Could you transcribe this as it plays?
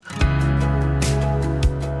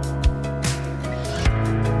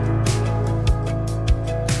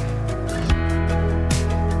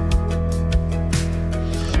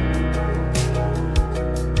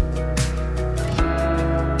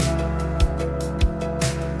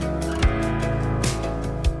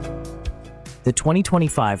The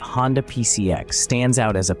 2025 Honda PCX stands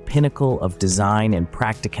out as a pinnacle of design and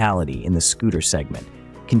practicality in the scooter segment,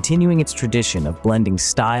 continuing its tradition of blending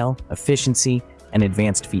style, efficiency, and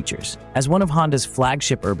advanced features. As one of Honda's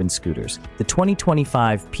flagship urban scooters, the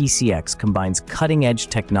 2025 PCX combines cutting-edge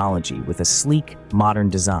technology with a sleek,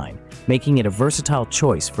 modern design, making it a versatile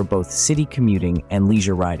choice for both city commuting and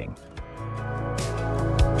leisure riding.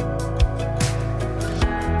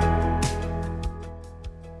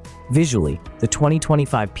 Visually, the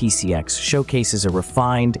 2025 PCX showcases a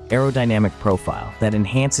refined, aerodynamic profile that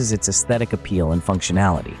enhances its aesthetic appeal and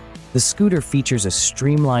functionality. The scooter features a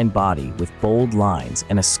streamlined body with bold lines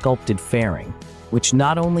and a sculpted fairing, which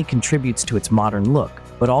not only contributes to its modern look,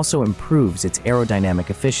 but also improves its aerodynamic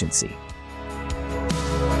efficiency.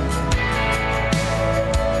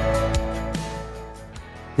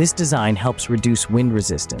 This design helps reduce wind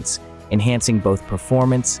resistance, enhancing both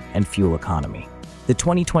performance and fuel economy. The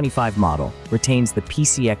 2025 model retains the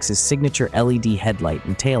PCX's signature LED headlight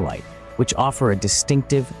and taillight, which offer a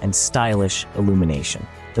distinctive and stylish illumination.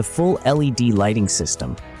 The full LED lighting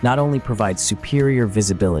system not only provides superior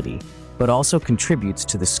visibility, but also contributes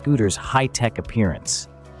to the scooter's high-tech appearance.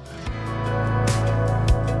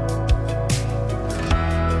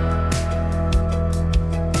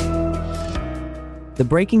 The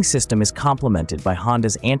braking system is complemented by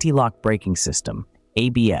Honda's anti-lock braking system,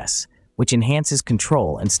 ABS, which enhances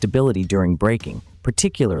control and stability during braking,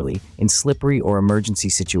 particularly in slippery or emergency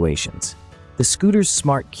situations. The scooter's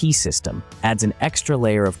smart key system adds an extra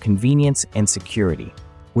layer of convenience and security.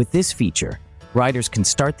 With this feature, riders can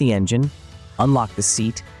start the engine, unlock the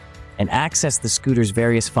seat, and access the scooter's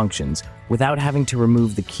various functions without having to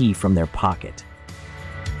remove the key from their pocket.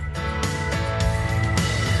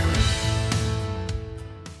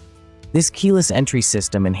 This keyless entry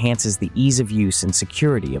system enhances the ease of use and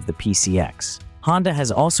security of the PCX. Honda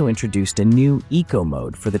has also introduced a new Eco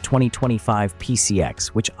mode for the 2025 PCX,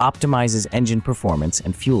 which optimizes engine performance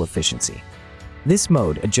and fuel efficiency. This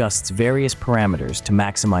mode adjusts various parameters to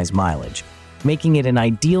maximize mileage, making it an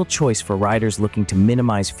ideal choice for riders looking to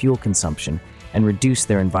minimize fuel consumption and reduce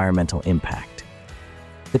their environmental impact.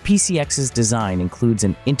 The PCX's design includes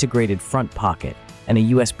an integrated front pocket and a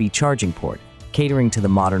USB charging port, catering to the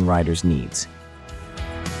modern rider's needs.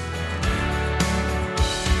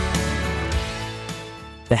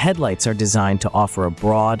 The headlights are designed to offer a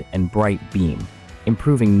broad and bright beam,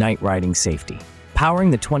 improving night riding safety. Powering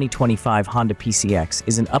the 2025 Honda PCX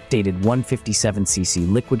is an updated 157cc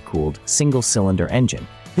liquid-cooled single-cylinder engine.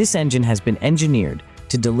 This engine has been engineered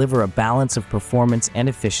to deliver a balance of performance and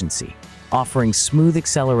efficiency, offering smooth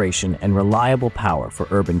acceleration and reliable power for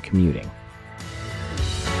urban commuting.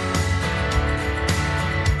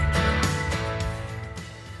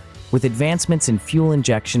 With advancements in fuel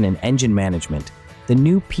injection and engine management, the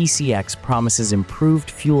new PCX promises improved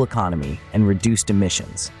fuel economy and reduced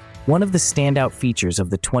emissions. One of the standout features of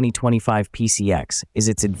the 2025 PCX is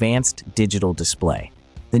its advanced digital display.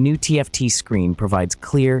 The new TFT screen provides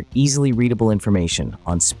clear, easily readable information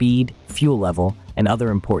on speed, fuel level, and other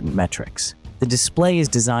important metrics. The display is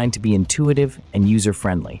designed to be intuitive and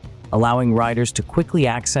user-friendly, allowing riders to quickly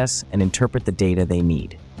access and interpret the data they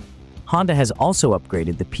need. Honda has also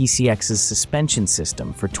upgraded the PCX's suspension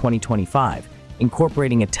system for 2025,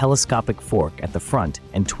 incorporating a telescopic fork at the front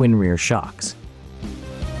and twin rear shocks.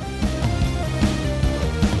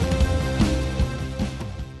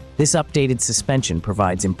 This updated suspension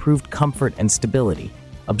provides improved comfort and stability,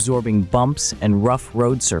 absorbing bumps and rough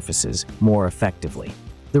road surfaces more effectively.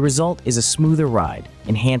 The result is a smoother ride,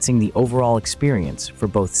 enhancing the overall experience for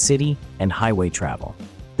both city and highway travel.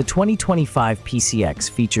 The 2025 PCX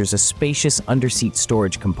features a spacious underseat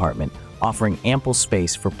storage compartment, offering ample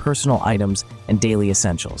space for personal items and daily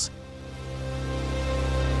essentials.